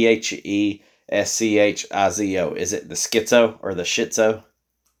Theschizo. Is it the Schizo or the Schizo?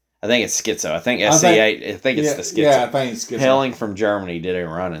 I think it's Schizo. I think it's the Schizo. Yeah, I think it's Schizo. Hailing from Germany did a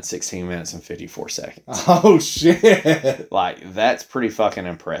run in 16 minutes and 54 seconds. Oh, shit. Like, that's pretty fucking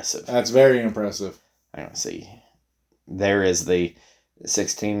impressive. That's very impressive. I don't see. There is the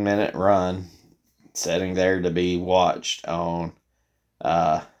 16-minute run sitting there to be watched on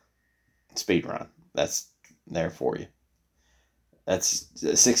Speedrun. That's there for you. That's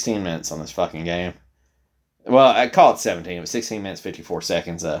 16 minutes on this fucking game. Well, I call it 17. It was 16 minutes, 54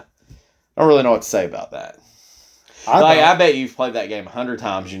 seconds. I don't really know what to say about that. I bet you've played that game 100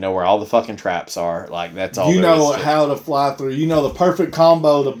 times. You know where all the fucking traps are. Like, that's all. You know how to fly through. You know the perfect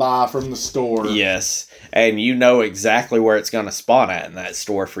combo to buy from the store. Yes. And you know exactly where it's going to spawn at in that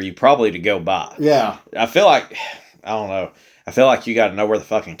store for you probably to go buy. Yeah. I feel like, I don't know. I feel like you got to know where the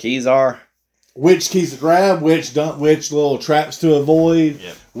fucking keys are. Which keys to grab, which little traps to avoid,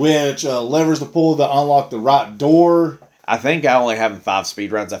 yep. Which levers to pull to unlock the right door. I think I only have 5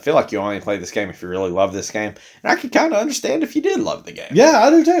 speedruns. I feel like you only play this game if you really love this game. And I can kind of understand if you did love the game. Yeah, I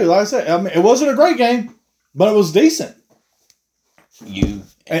do too. Like I said, I mean, it wasn't a great game, but it was decent. You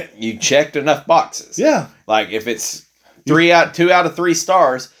checked enough boxes. Yeah. Like if it's 2 out of 3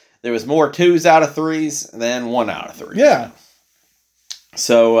 stars, there was more 2s out of 3s than 1 out of 3. Yeah.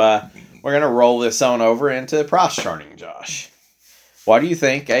 So we're going to roll this on over into price charting, Josh. What do you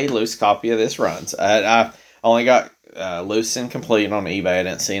think a loose copy of this runs? I only got loose and complete on eBay. I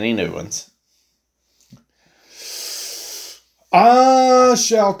didn't see any new ones. I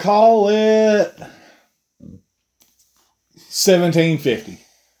shall call it $17.50.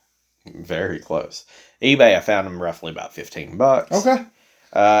 Very close. eBay, I found them roughly about $15. Okay.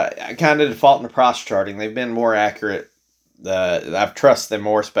 I kind of default in the price charting. They've been more accurate. I've trusted them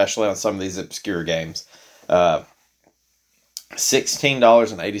more, especially on some of these obscure games.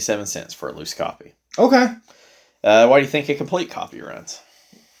 $16.87 for a loose copy. Okay. What do you think a complete copy runs?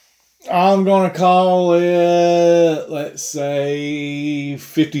 I'm going to call it, let's say,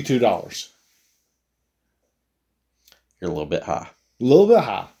 $52. You're a little bit high. A little bit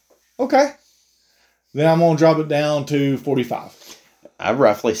high. Okay. Then I'm going to drop it down to $45. I've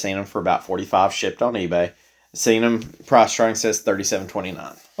roughly seen them for about $45 shipped on eBay. Seen them, price charting says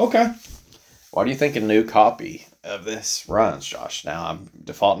 $37.29. Okay. Why do you think a new copy of this runs, Josh? Now, I'm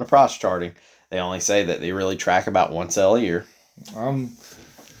defaulting to price charting. They only say that they really track about one sale a year. I'm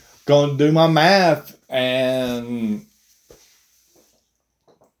going to do my math, and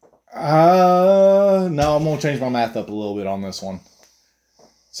no, I'm going to change my math up a little bit on this one.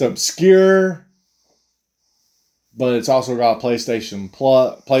 It's obscure, but it's also got PlayStation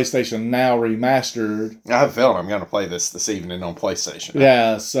Now remastered. I have a feeling I'm going to play this evening on PlayStation.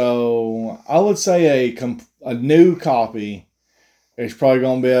 Yeah, so I would say a new copy is probably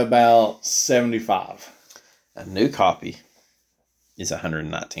going to be about $75. A new copy is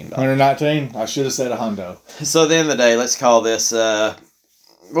 $119. $119? I should have said a hundo. So at the end of the day, let's call this,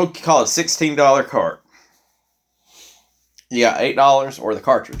 we'll call it $16 cart. You got $8 or the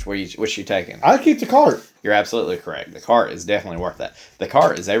cartridge. Which you taking? I'd keep the cart. You're absolutely correct. The cart is definitely worth that. The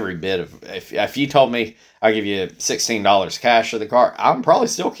cart is every bit of... If you told me I'll give you $16 cash for the cart, I'm probably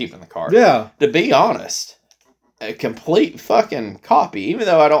still keeping the cart. Yeah. To be honest, a complete fucking copy, even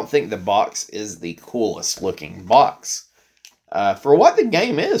though I don't think the box is the coolest looking box, for what the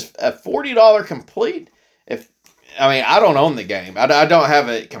game is, a $40 complete. I don't own the game. I don't have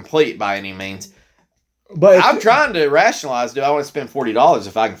it complete by any means. But I'm trying to rationalize, do I want to spend $40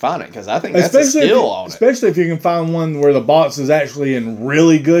 if I can find it? Because I think that's a steal on it. Especially if you can find one where the box is actually in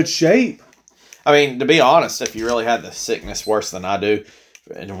really good shape. I mean, to be honest, if you really had the sickness worse than I do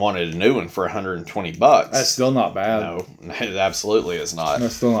and wanted a new one for $120... That's still not bad. No, it absolutely is not.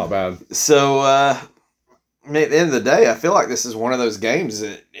 That's still not bad. So, at the end of the day, I feel like this is one of those games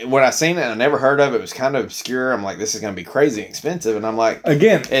that when I seen it and I never heard of it, it was kind of obscure. I'm like, this is going to be crazy expensive. And I'm like,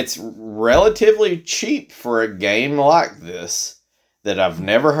 again, it's relatively cheap for a game like this that I've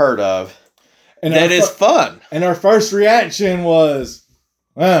never heard of. And that is fun. And our first reaction was,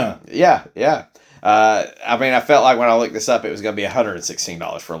 Yeah. I felt like when I looked this up, it was going to be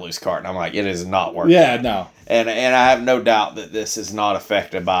 $116 for a loose cart. And I'm like, it is not worth it. Yeah, no. And I have no doubt that this is not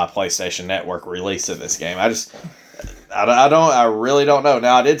affected by a PlayStation Network release of this game. I really don't know.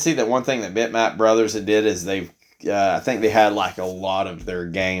 Now, I did see that one thing that Bitmap Brothers did is I think they had like a lot of their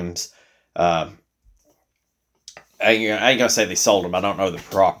games. I ain't going to say they sold them. I don't know the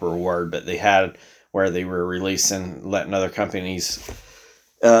proper word, but they had where they were letting other companies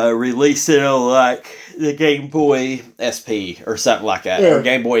release it on like the Game Boy SP or something like that, or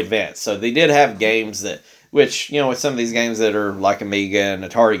Game Boy Advance. So they did have games which, with some of these games that are like Amiga and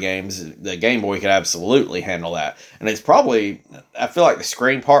Atari games, the Game Boy could absolutely handle that. And it's probably, I feel like the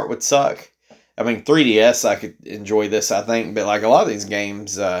screen part would suck. 3DS, I could enjoy this, I think, but like a lot of these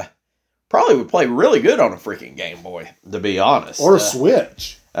games probably would play really good on a freaking Game Boy, to be honest. Or a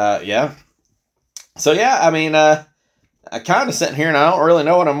Switch. Yeah. So yeah, I kind of sitting here and I don't really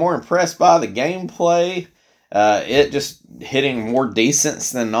know what I'm more impressed by, the gameplay, it just hitting more decent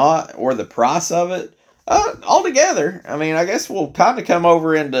than not, or the price of it. Altogether, I guess we'll kind of come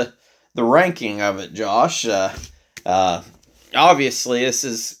over into the ranking of it, Josh. Obviously, this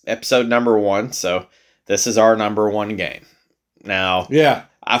is episode number 1, so this is our number 1 game. Now, yeah,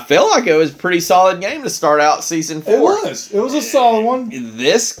 I feel like it was a pretty solid game to start out season 4. It was a solid one.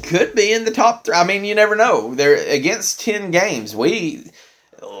 This could be in the top 3. You never know. They're against 10 games.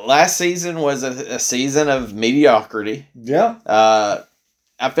 Last season was a season of mediocrity. Yeah.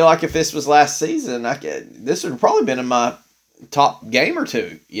 I feel like if this was last season, this would have probably been in my top game or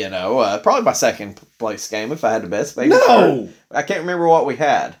two. Probably my second place game if I had to bet. No, I can't remember what we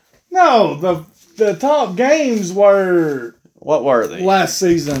had. No, the top games were. What were they? Last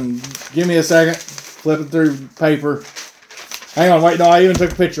season. Give me a second. Flipping through paper. Hang on, wait. No, I even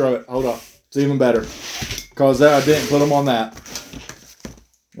took a picture of it. Hold up. It's even better because I didn't put them on that.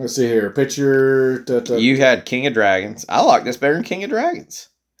 Let's see here. Picture. You had King of Dragons. I like this better than King of Dragons.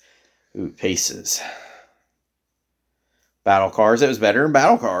 Ooh, pieces. Battle Cars. It was better than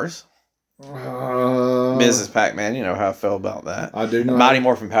Battle Cars. Mrs. Pac-Man. You know how I feel about that. I do know. Mighty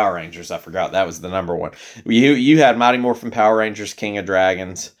Morphin Power Rangers. I forgot that was the number 1. You had Mighty Morphin Power Rangers, King of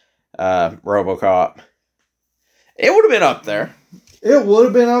Dragons, RoboCop. It would have been up there. It would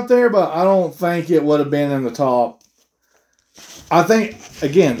have been up there, but I don't think it would have been in the top. I think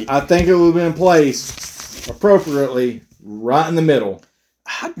it would have been placed appropriately right in the middle.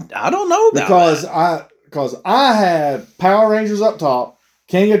 I don't know about because I had Power Rangers up top,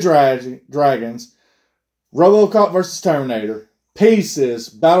 King of Dragons, RoboCop versus Terminator, Pieces,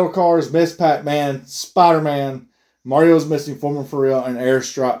 Battle Cars, Miss Pac-Man, Spider-Man, Mario's Missing Form for Real, and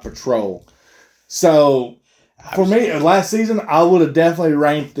Airstrike Patrol. So, for me, last season, I would have definitely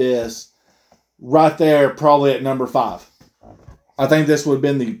ranked this right there, probably at number 5. I think this would have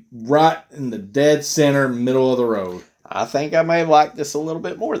been right in the dead center, middle of the road. I think I may have liked this a little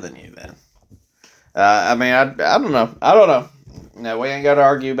bit more than you then. I don't know. I don't know. No, we ain't got to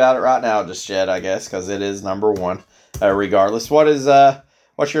argue about it right now just yet, I guess, because it is number 1. Regardless,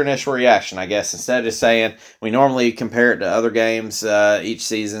 what's your initial reaction? I guess instead of just saying we normally compare it to other games each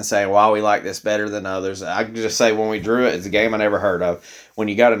season, saying why we like this better than others, I can just say when we drew it, it's a game I never heard of. When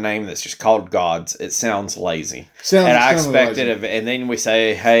you got a name that's just called Gods, it sounds lazy. I expected it, and then we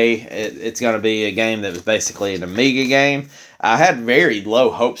say, hey, it's going to be a game that was basically an Amiga game. I had very low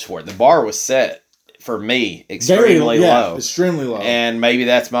hopes for it. The bar was set. For me, extremely low. Extremely low. And maybe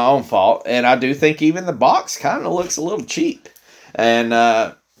that's my own fault. And I do think even the box kind of looks a little cheap. And,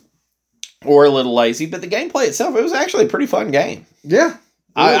 or a little lazy. But the gameplay itself, it was actually a pretty fun game. Yeah.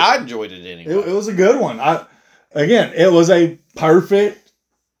 I enjoyed it anyway. It was a good one. It was a perfect,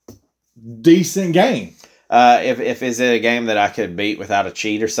 decent game. If is it a game that I could beat without a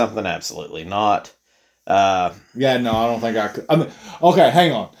cheat or something? Absolutely not. I don't think I could. Okay,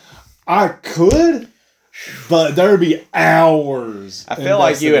 hang on. I could, but there would be hours. I feel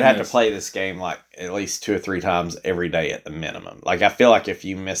like you would have to play this game like at least 2 or 3 times every day at the minimum. Like I feel like if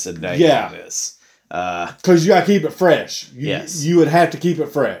you miss a day on this, because you got to keep it fresh. Yes, you would have to keep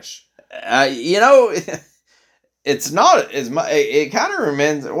it fresh. It's not as much. It kind of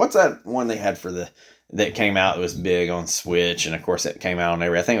reminds. What's that one they had for that came out that was big on Switch, and of course it came out on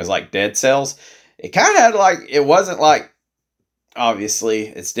every. I think it was like Dead Cells. It kind of had like it wasn't like. Obviously,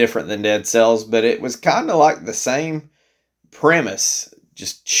 it's different than Dead Cells, but it was kind of like the same premise.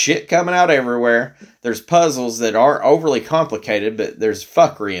 Just shit coming out everywhere. There's puzzles that aren't overly complicated, but there's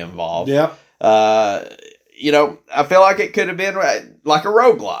fuckery involved. Yeah. I feel like it could have been like a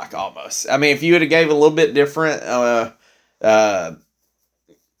roguelike almost. I mean, if you would have gave a little bit different,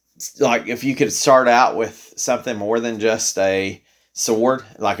 like if you could start out with something more than just a sword,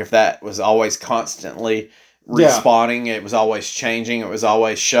 like if that was always constantly respawning, it was always changing, it was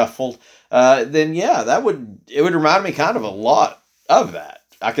always shuffled, then it would remind me kind of a lot of that.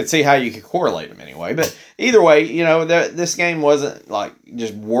 I could see how you could correlate them anyway, but either way, this game wasn't like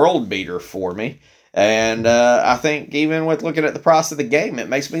just world beater for me, and I think even with looking at the price of the game, it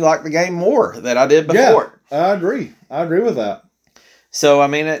makes me like the game more than I did before. Yeah, I agree with that. So I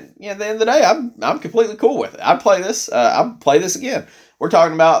mean, at the end of the day, I'm completely cool with it. I'd play this. I'd play this again. We're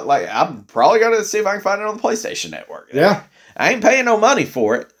talking about, like, I'm probably going to see if I can find it on the PlayStation Network. Yeah. I ain't paying no money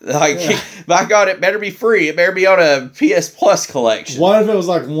for it. Like, by God, it better be free. It better be on a PS Plus collection. What if it was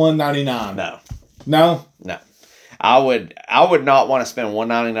like $1.99? No. No? No. I would not want to spend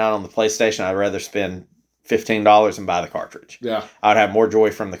 $1.99 on the PlayStation. I'd rather spend $15 and buy the cartridge. Yeah. I'd have more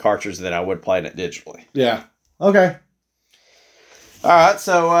joy from the cartridge than I would playing it digitally. Yeah. Okay. All right,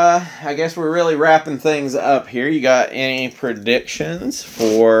 so I guess we're really wrapping things up here. You got any predictions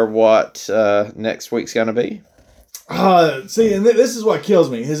for what next week's going to be? See, and this is what kills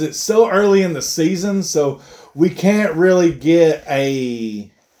me, is it's so early in the season, so we can't really get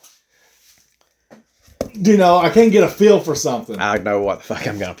I can't get a feel for something. I know what the fuck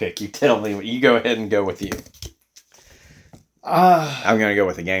I'm going to pick. You tell me. You go ahead and go with you. I'm going to go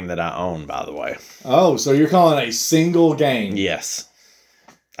with a game that I own, by the way. Oh, so you're calling a single game? Yes.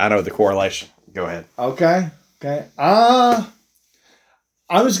 I know the correlation. Go ahead. Okay. I'm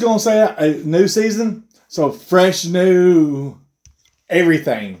just going to say a new season. So fresh, new,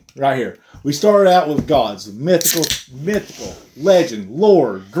 everything right here. We started out with gods, mythical, legend,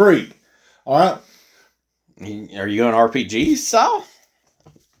 lore, Greek. All right. Are you going RPG style?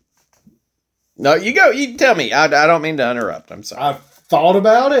 No, you go. You tell me. I don't mean to interrupt. I'm sorry. I've thought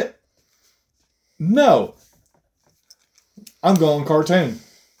about it. No. I'm going cartoon.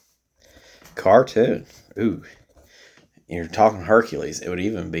 Cartoon. Ooh. You're talking Hercules. It would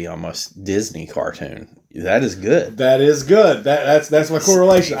even be almost Disney cartoon. That is good. That's my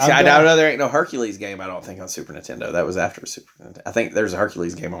correlation. I know there ain't no Hercules game, I don't think, on Super Nintendo. That was after Super Nintendo. I think there's a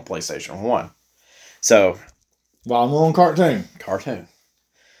Hercules game on PlayStation 1. So. Well, I'm going cartoon. Cartoon.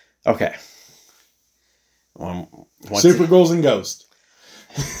 Okay. Super Girls and Ghosts.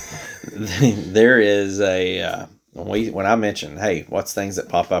 There is a when I mentioned, hey, what's things that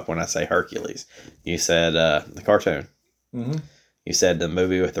pop up when I say Hercules? You said the cartoon. Mm-hmm. You said the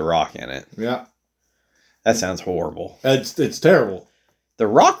movie with The Rock in it. Yeah. That sounds horrible. It's terrible. The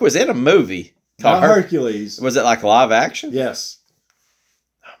Rock was in a movie called Hercules. Was it like live action? Yes.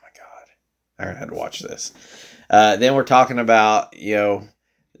 Oh my God. I had to watch this. Then we're talking about,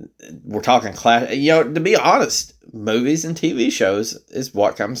 we're talking class. To be honest, movies and TV shows is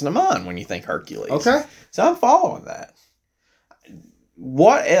what comes to mind when you think Hercules. Okay. So I'm following that.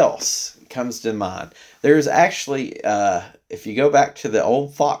 What else comes to mind? There's actually, if you go back to the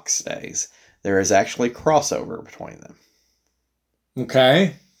old Fox days, there is actually crossover between them.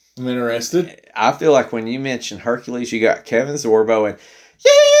 Okay. I'm interested. I feel like when you mention Hercules, you got Kevin Sorbo and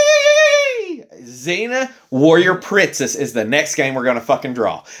yay! Xena Warrior Princess is the next game we're going to fucking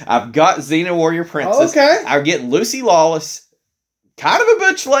draw. I've got Xena Warrior Princess. Okay. I'll get Lucy Lawless, kind of a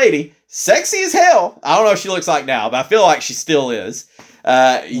butch lady, sexy as hell. I don't know what she looks like now, but I feel like she still is.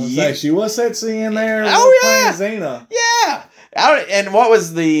 She was sexy in there. Oh, yeah. Playing Xena. Yeah. And what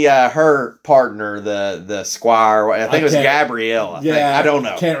was the her partner, the squire? I think it was Gabrielle. I don't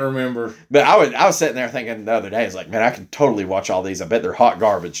know. Can't remember. But I was sitting there thinking the other day, it's like, man, I can totally watch all these. I bet they're hot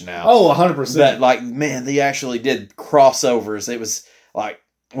garbage now. Oh, 100%. But like, man, they actually did crossovers. It was like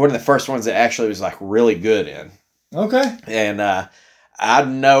one of the first ones that actually was like really good in. Okay. And I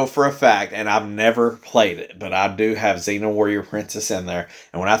know for a fact, and I've never played it, but I do have Xena Warrior Princess in there.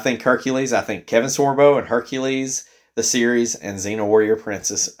 And when I think Hercules, I think Kevin Sorbo and Hercules, the series, and Xena Warrior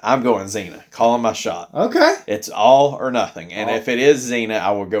Princess. I'm going Xena. Calling my shot. Okay. It's all or nothing. And if it is Xena,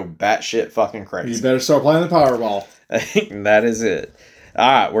 I will go batshit fucking crazy. You better start playing the Powerball. That is it. All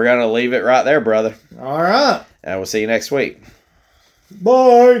right. We're going to leave it right there, brother. All right. And we'll see you next week.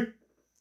 Bye.